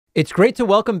It's great to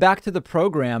welcome back to the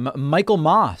program Michael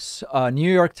Moss, a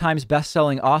New York Times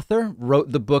bestselling author,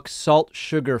 wrote the book Salt,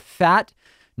 Sugar, Fat.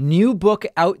 New book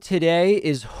out today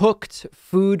is Hooked: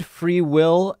 Food, Free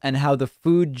Will, and How the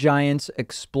Food Giants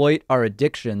Exploit Our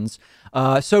Addictions.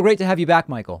 So great to have you back,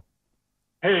 Michael.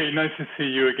 Hey, nice to see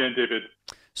you again, David.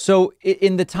 So,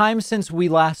 in the time since we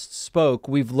last spoke,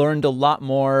 we've learned a lot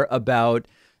more about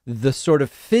the sort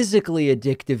of physically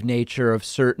addictive nature of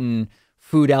certain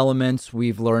food elements.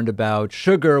 We've learned about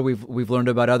sugar. We've learned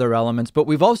about other elements, but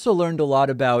we've also learned a lot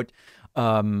about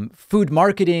food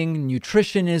marketing,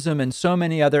 nutritionism, and so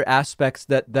many other aspects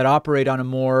that operate on a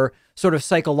more sort of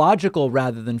psychological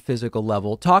rather than physical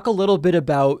level. Talk a little bit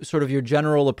about sort of your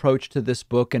general approach to this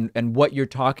book and what you're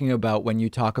talking about when you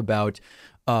talk about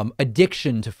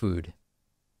addiction to food.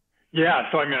 Yeah,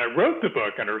 so I wrote the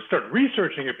book and I started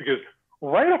researching it because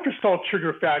right after Salt,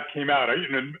 Sugar, Fat came out,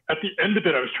 at the end of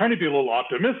it, I was trying to be a little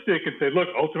optimistic and say, look,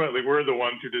 ultimately, we're the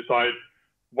ones who decide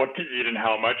what to eat and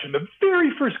how much. And the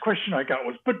very first question I got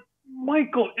was, but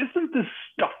Michael, isn't this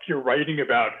stuff you're writing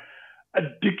about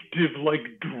addictive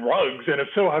like drugs? And if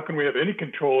so, how can we have any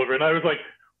control over it? And I was like,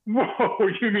 whoa,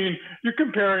 you mean you're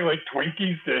comparing like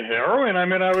Twinkies to heroin? I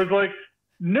was like,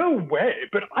 no way.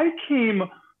 But I came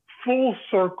full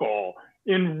circle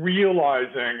in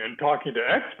realizing and talking to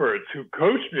experts who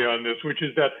coached me on this, which is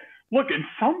that, look, in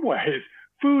some ways,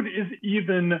 food is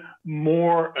even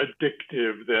more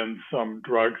addictive than some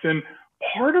drugs. And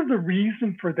part of the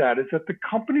reason for that is that the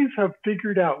companies have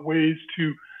figured out ways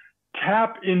to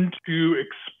tap into,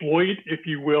 exploit, if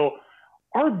you will,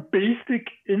 our basic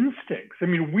instincts. I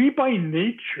mean, we by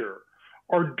nature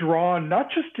are drawn not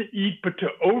just to eat, but to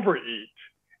overeat.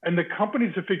 And the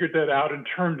companies have figured that out and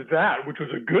turned that, which was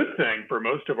a good thing for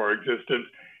most of our existence,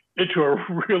 into a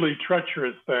really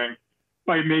treacherous thing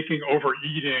by making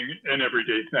overeating an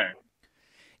everyday thing.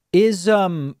 Is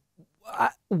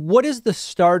what is the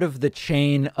start of the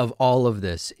chain of all of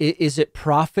this? Is it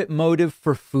profit motive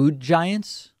for food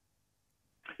giants?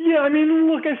 Yeah,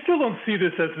 look, I still don't see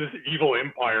this as this evil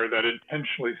empire that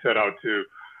intentionally set out to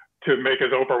make us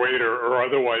overweight or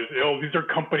otherwise ill. These are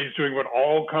companies doing what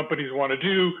all companies want to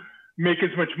do, make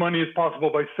as much money as possible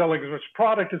by selling as much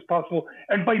product as possible,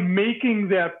 and by making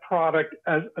that product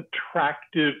as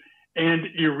attractive and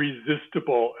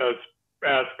irresistible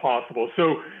as possible.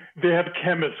 So they have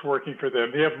chemists working for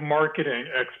them. They have marketing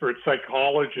experts,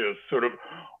 psychologists, sort of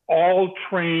all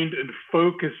trained and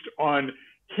focused on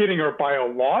hitting our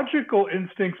biological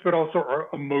instincts, but also our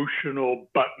emotional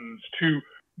buttons to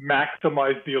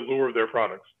maximize the allure of their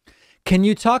products. Can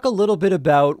you talk a little bit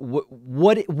about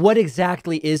what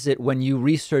exactly is it when you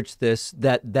research this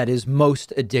that is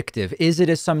most addictive? Is it,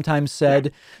 as sometimes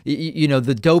said,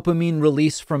 the dopamine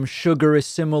release from sugar is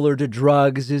similar to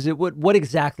drugs? Is it what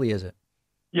exactly is it?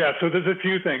 Yeah, so there's a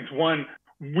few things. One,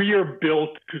 we are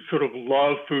built to sort of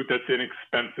love food that's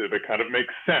inexpensive. It kind of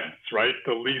makes sense, right?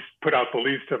 Put out the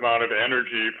least amount of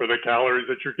energy for the calories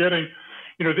that you're getting.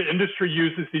 The industry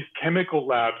uses these chemical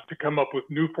labs to come up with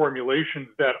new formulations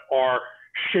that are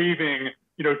shaving,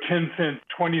 10 cents,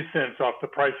 20 cents off the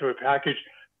price of a package.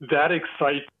 That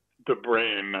excites the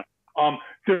brain.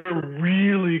 They're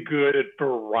really good at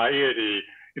variety.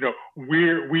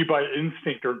 We by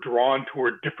instinct are drawn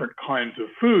toward different kinds of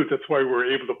food. That's why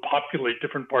we're able to populate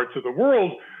different parts of the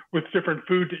world with different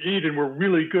food to eat, and we're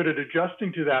really good at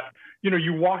adjusting to that.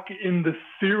 You walk in the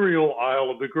cereal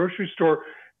aisle of the grocery store,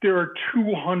 there are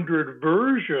 200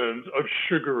 versions of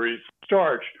sugary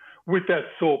starch with that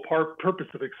sole purpose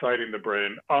of exciting the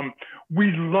brain.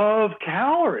 We love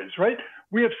calories, right?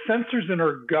 We have sensors in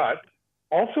our gut,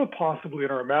 also possibly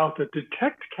in our mouth, that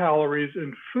detect calories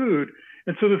in food.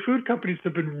 And so the food companies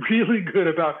have been really good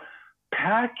about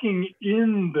packing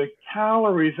in the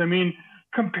calories.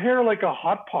 Compare like a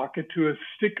Hot Pocket to a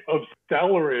stick of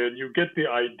celery, and you get the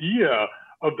idea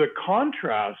of the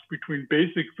contrast between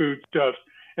basic foodstuffs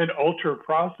and ultra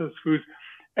processed foods.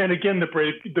 And again, the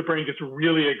brain gets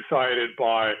really excited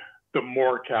by the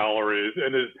more calories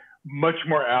and is much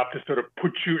more apt to sort of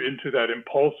put you into that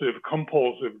impulsive,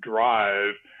 compulsive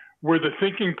drive where the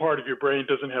thinking part of your brain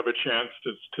doesn't have a chance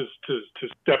to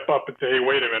step up and say, hey,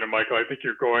 wait a minute, Michael, I think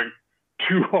you're going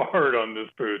too hard on this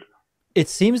food. It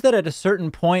seems that at a certain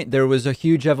point there was a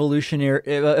huge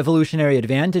evolutionary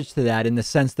advantage to that, in the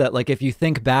sense that, like, if you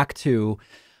think back to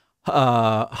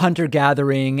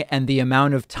hunter-gathering and the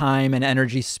amount of time and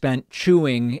energy spent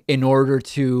chewing in order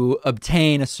to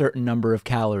obtain a certain number of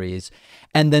calories.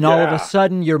 And then all of a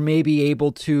sudden you're maybe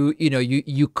able to,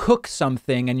 you cook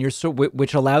something, and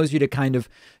which allows you to kind of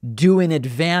do in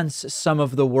advance some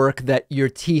of the work that your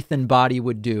teeth and body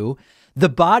would do. the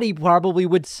body probably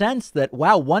would sense that,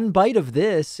 wow, one bite of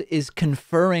this is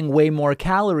conferring way more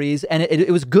calories, and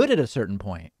it was good at a certain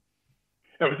point.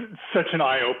 That was such an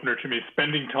eye opener to me,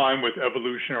 spending time with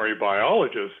evolutionary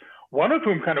biologists, one of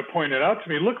whom kind of pointed out to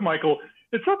me, look, Michael,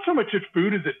 it's not so much that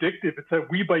food is addictive, it's that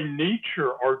we by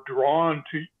nature are drawn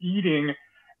to eating,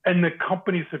 and the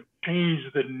companies have changed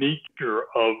the nature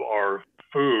of our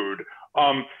food.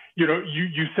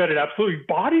 You said it absolutely.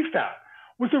 Body fat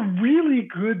was a really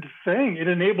good thing. It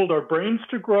enabled our brains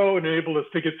to grow, it enabled us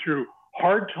to get through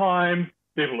hard times,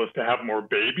 enabled us to have more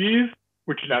babies,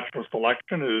 which natural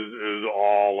selection is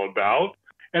all about.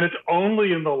 And it's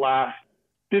only in the last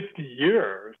 50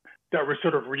 years that we're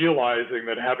sort of realizing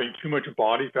that having too much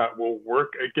body fat will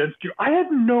work against you. I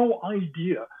had no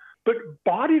idea, but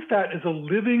body fat is a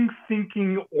living,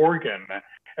 thinking organ.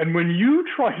 And when you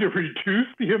try to reduce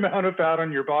the amount of fat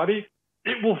on your body,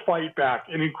 it will fight back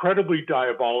in incredibly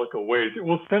diabolical ways. It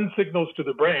will send signals to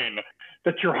the brain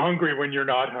that you're hungry when you're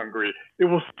not hungry. It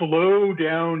will slow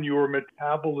down your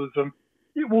metabolism.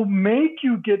 It will make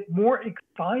you get more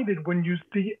excited when you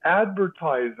see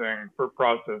advertising for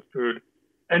processed food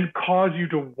and cause you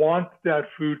to want that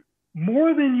food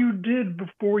more than you did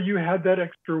before you had that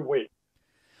extra weight.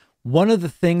 One of the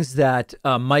things that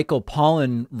Michael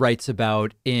Pollan writes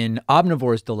about in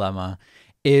Omnivore's Dilemma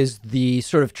is the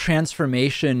sort of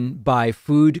transformation by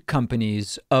food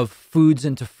companies of foods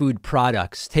into food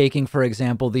products. Taking, for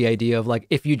example, the idea of like,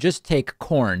 if you just take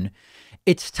corn,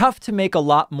 it's tough to make a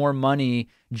lot more money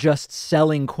just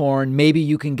selling corn. Maybe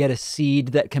you can get a seed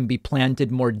that can be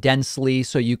planted more densely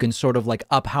so you can sort of like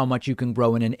up how much you can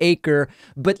grow in an acre.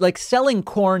 But like selling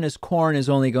corn as corn is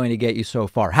only going to get you so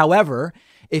far. However,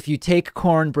 if you take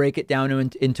corn, break it down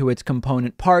into its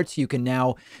component parts, you can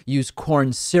now use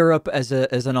corn syrup as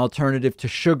an alternative to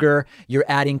sugar. You're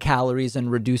adding calories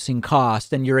and reducing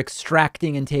cost, and you're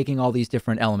extracting and taking all these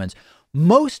different elements.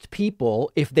 Most people,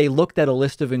 if they looked at a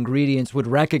list of ingredients, would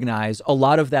recognize a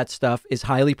lot of that stuff is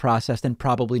highly processed and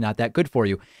probably not that good for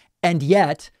you. And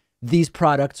yet, these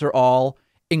products are all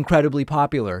incredibly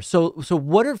popular. So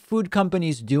what are food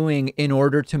companies doing in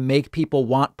order to make people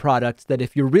want products that,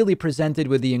 if you're really presented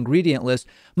with the ingredient list,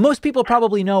 most people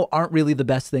probably know aren't really the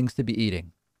best things to be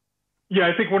eating? Yeah,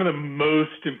 I think one of the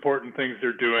most important things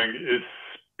they're doing is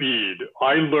speed.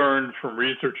 I learned from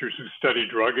researchers who study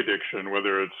drug addiction,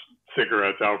 whether it's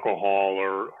cigarettes, alcohol,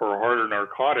 or harder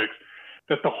narcotics,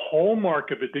 that the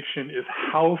hallmark of addiction is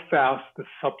how fast the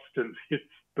substance hits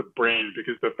the brain,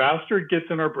 because the faster it gets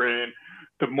in our brain,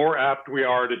 the more apt we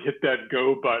are to hit that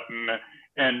go button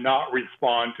and not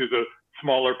respond to the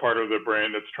smaller part of the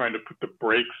brain that's trying to put the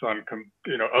brakes on,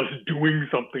 us doing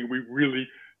something we really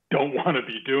don't want to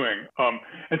be doing.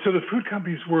 And so the food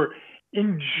companies were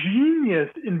ingenious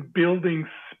in building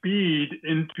speed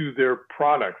into their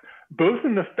products, both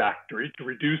in the factory to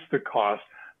reduce the cost,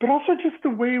 but also just the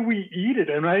way we eat it.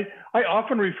 And I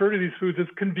often refer to these foods as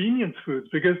convenience foods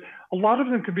because a lot of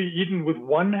them can be eaten with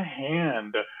one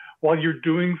hand while you're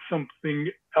doing something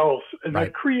else. And Right.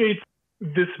 that creates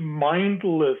this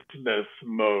mindlessness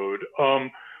mode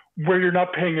where you're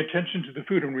not paying attention to the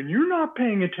food. And when you're not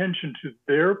paying attention to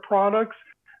their products,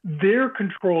 they're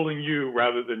controlling you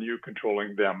rather than you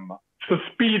controlling them. So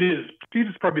speed is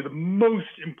probably the most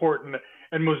important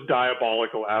and most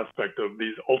diabolical aspect of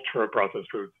these ultra processed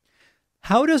foods.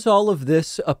 How does all of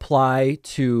this apply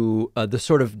to the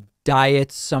sort of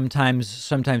diets, sometimes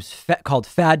called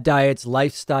fad diets,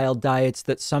 lifestyle diets,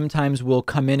 that sometimes will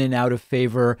come in and out of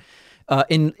favor,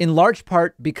 in large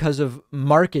part because of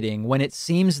marketing, when it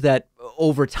seems that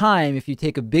over time, if you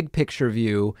take a big picture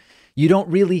view, you don't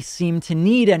really seem to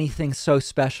need anything so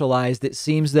specialized. It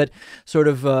seems that sort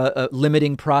of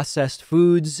limiting processed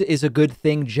foods is a good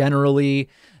thing generally.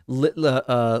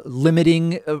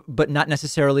 Limiting, but not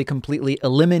necessarily completely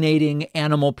eliminating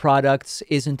animal products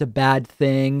isn't a bad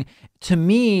thing. To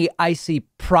me, I see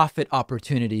profit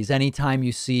opportunities anytime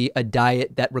you see a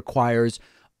diet that requires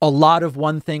a lot of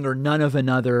one thing or none of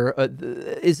another.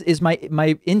 Is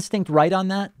my instinct right on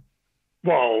that?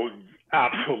 Well,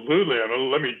 absolutely. I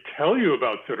mean, let me tell you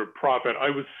about sort of profit. I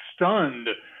was stunned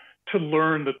to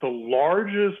learn that the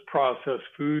largest processed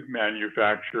food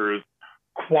manufacturers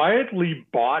quietly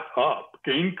bought up,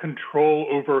 gained control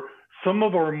over some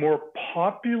of our more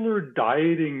popular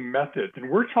dieting methods. And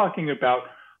we're talking about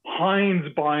Heinz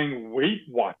buying Weight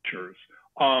Watchers,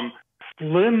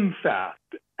 Slim Fast,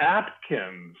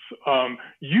 Atkins,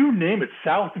 you name it,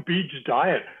 South Beach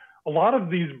Diet. A lot of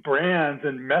these brands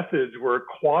and methods were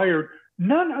acquired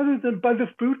none other than by the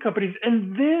food companies.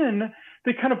 And then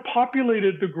they kind of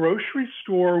populated the grocery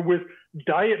store with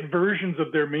diet versions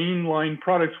of their mainline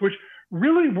products, which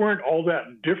really weren't all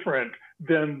that different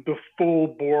than the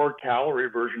full bore calorie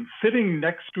version sitting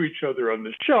next to each other on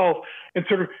the shelf and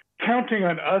sort of counting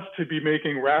on us to be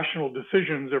making rational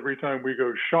decisions every time we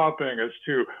go shopping as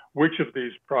to which of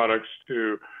these products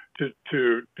to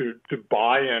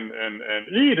buy and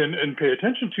eat and pay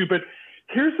attention to. But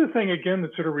here's the thing again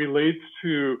that sort of relates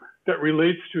to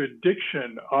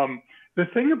addiction. The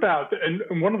thing about,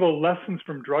 and one of the lessons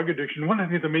from drug addiction, one of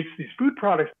the things that makes these food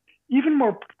products even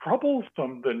more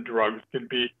troublesome than drugs can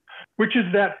be, which is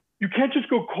that you can't just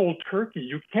go cold turkey.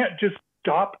 You can't just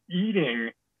stop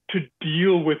eating to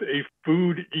deal with a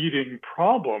food eating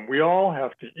problem. We all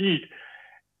have to eat.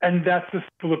 And that's a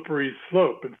slippery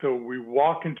slope. And so we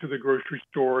walk into the grocery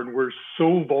store and we're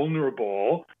so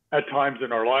vulnerable at times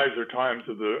in our lives or times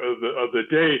of the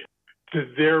day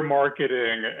to their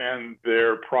marketing and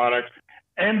their products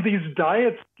and these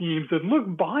diet schemes that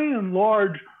look by and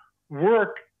large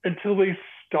work until they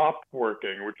stop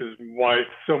working, which is why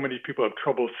so many people have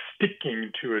trouble sticking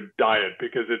to a diet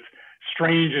because it's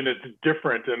strange and it's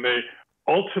different. And they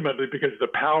ultimately, because the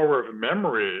power of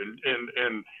memory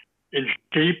in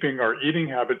shaping our eating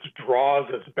habits draws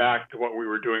us back to what we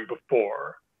were doing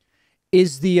before.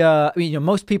 Is the I mean,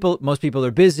 most people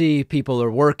are busy, people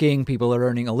are working, people are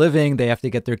earning a living, they have to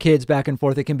get their kids back and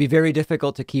forth. It can be very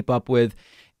difficult to keep up with,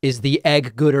 is the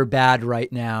egg good or bad right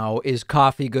now? Is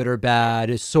coffee good or bad?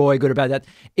 Is soy good or bad?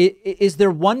 Is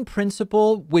there one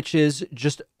principle, which is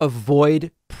just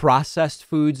avoid processed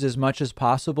foods as much as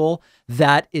possible?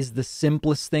 That is the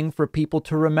simplest thing for people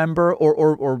to remember,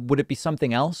 or would it be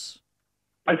something else?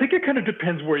 I think it kind of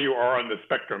depends where you are on the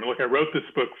spectrum. Look, I wrote this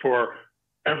book for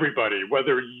everybody,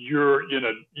 whether you're in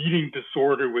an eating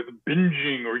disorder with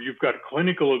binging or you've got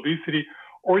clinical obesity,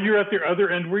 or you're at the other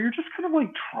end where you're just kind of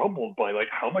like troubled by like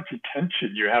how much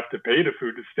attention you have to pay to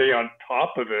food to stay on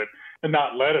top of it and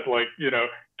not let it like,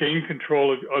 gain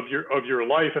control of your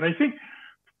life. And I think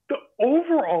the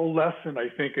overall lesson, I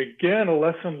think, again, a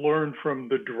lesson learned from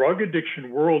the drug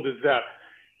addiction world is that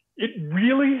it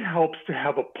really helps to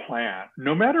have a plan,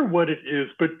 no matter what it is,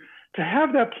 but to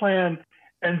have that plan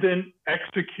and then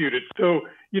execute it. So,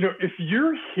 if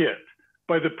you're hit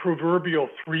by the proverbial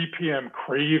 3 p.m.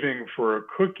 craving for a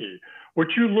cookie, what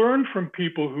you learn from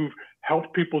people who've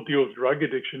helped people deal with drug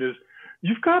addiction is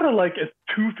you've got to, like, at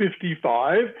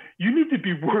 2:55, you need to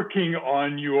be working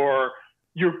on your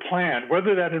plan,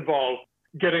 whether that involves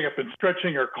getting up and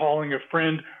stretching or calling a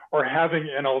friend or having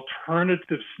an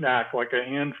alternative snack like a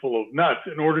handful of nuts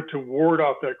in order to ward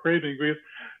off that craving,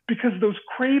 because those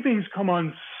cravings come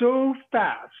on so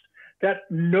fast that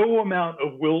no amount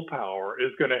of willpower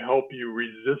is going to help you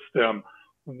resist them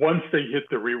once they hit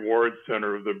the reward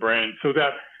center of the brain. So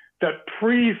that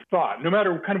pre-thought, no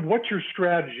matter kind of what your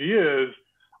strategy is,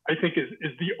 I think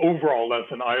is the overall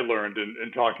lesson I learned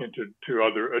in talking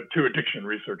to addiction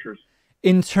researchers.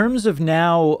 In terms of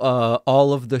now,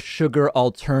 all of the sugar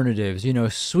alternatives,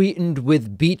 sweetened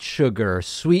with beet sugar,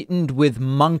 sweetened with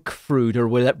monk fruit, or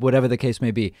whatever the case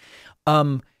may be,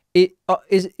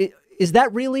 is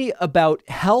that really about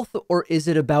health, or is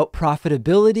it about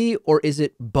profitability, or is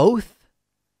it both?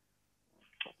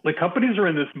 Like, companies are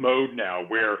in this mode now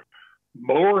where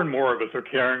more and more of us are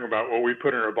caring about what we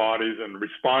put in our bodies and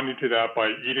responding to that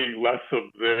by eating less of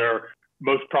their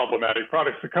most problematic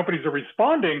products. The companies are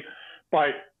responding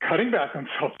by cutting back on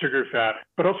salt, sugar, fat,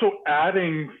 but also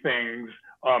adding things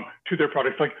to their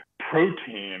products like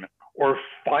protein or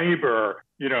fiber,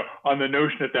 on the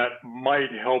notion that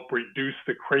might help reduce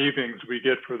the cravings we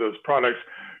get for those products.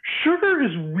 Sugar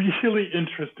is really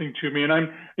interesting to me, and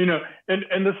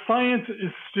and the science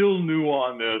is still new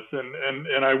on this,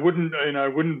 and I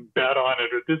wouldn't bet on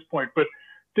it at this point, but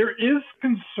there is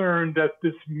concern that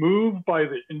this move by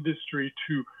the industry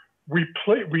to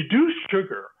reduce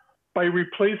sugar by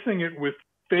replacing it with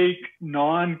fake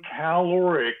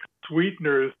non-caloric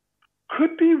sweeteners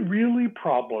could be really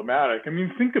problematic. I mean,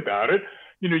 think about it.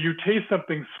 You taste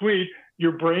something sweet,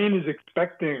 your brain is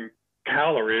expecting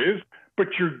calories, but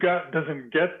your gut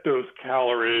doesn't get those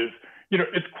calories.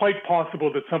 It's quite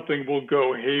possible that something will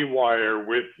go haywire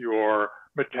with your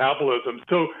metabolism.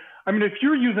 So, I mean, if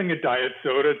you're using a diet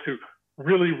soda to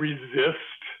really resist,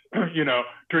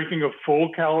 drinking a full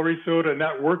calorie soda and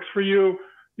that works for you,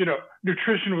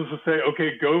 nutritionists will say,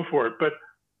 okay, go for it. But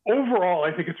overall,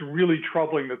 I think it's really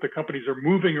troubling that the companies are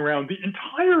moving around the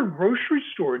entire grocery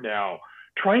store now,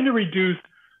 trying to reduce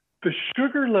the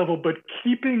sugar level, but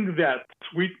keeping that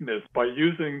sweetness by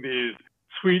using these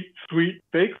sweet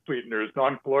fake sweeteners,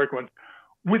 non-caloric ones,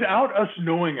 without us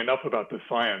knowing enough about the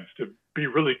science to be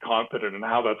really confident in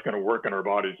how that's going to work in our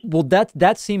bodies. Well,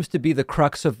 that seems to be the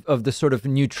crux of the sort of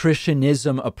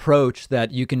nutritionism approach,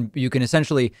 that you can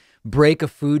essentially break a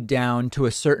food down to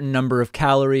a certain number of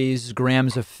calories,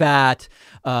 grams of fat,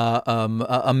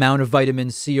 amount of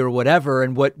vitamin C or whatever,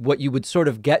 and what you would sort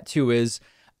of get to is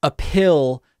a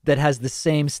pill that has the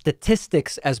same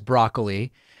statistics as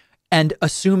broccoli, and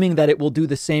assuming that it will do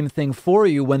the same thing for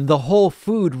you when the whole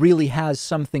food really has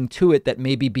something to it that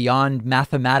may be beyond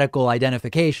mathematical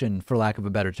identification, for lack of a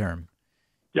better term.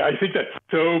 Yeah, I think that's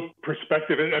so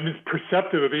perspective. I mean, it's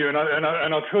perceptive of you, and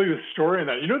I'll tell you a story on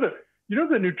that. You know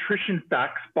the nutrition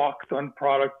facts box on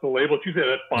products, the label. You say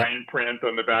that fine print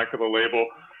on the back of the label.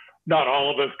 Not all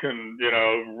of us can,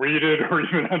 read it or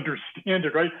even understand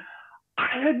it, right?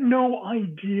 I had no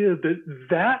idea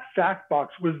that fact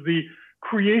box was the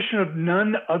creation of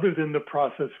none other than the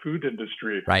processed food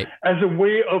industry, Right. as a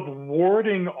way of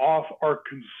warding off our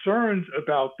concerns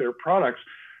about their products.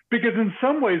 Because in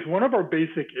some ways, one of our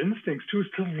basic instincts too is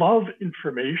to love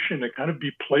information and kind of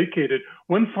be placated.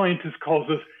 One scientist calls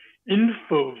us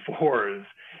infovores.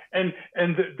 And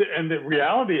the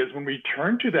reality is, when we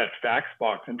turn to that facts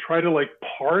box and try to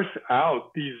parse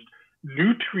out these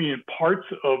nutrient parts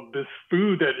of this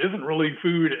food that isn't really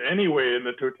food anyway in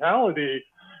the totality,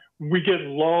 we get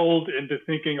lulled into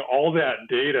thinking all that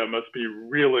data must be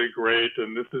really great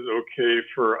and this is okay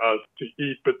for us to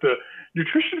eat. But the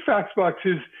nutrition facts box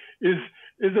is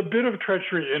a bit of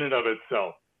treachery in and of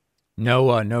itself.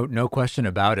 No question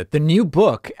about it. The new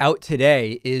book out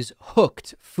today is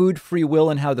Hooked: Food, Free Will,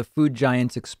 and How the Food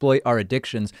Giants Exploit Our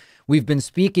Addictions. We've been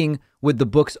speaking with the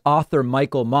book's author,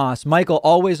 Michael Moss. Michael,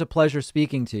 always a pleasure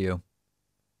speaking to you.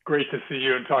 Great to see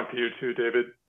you and talk to you too, David.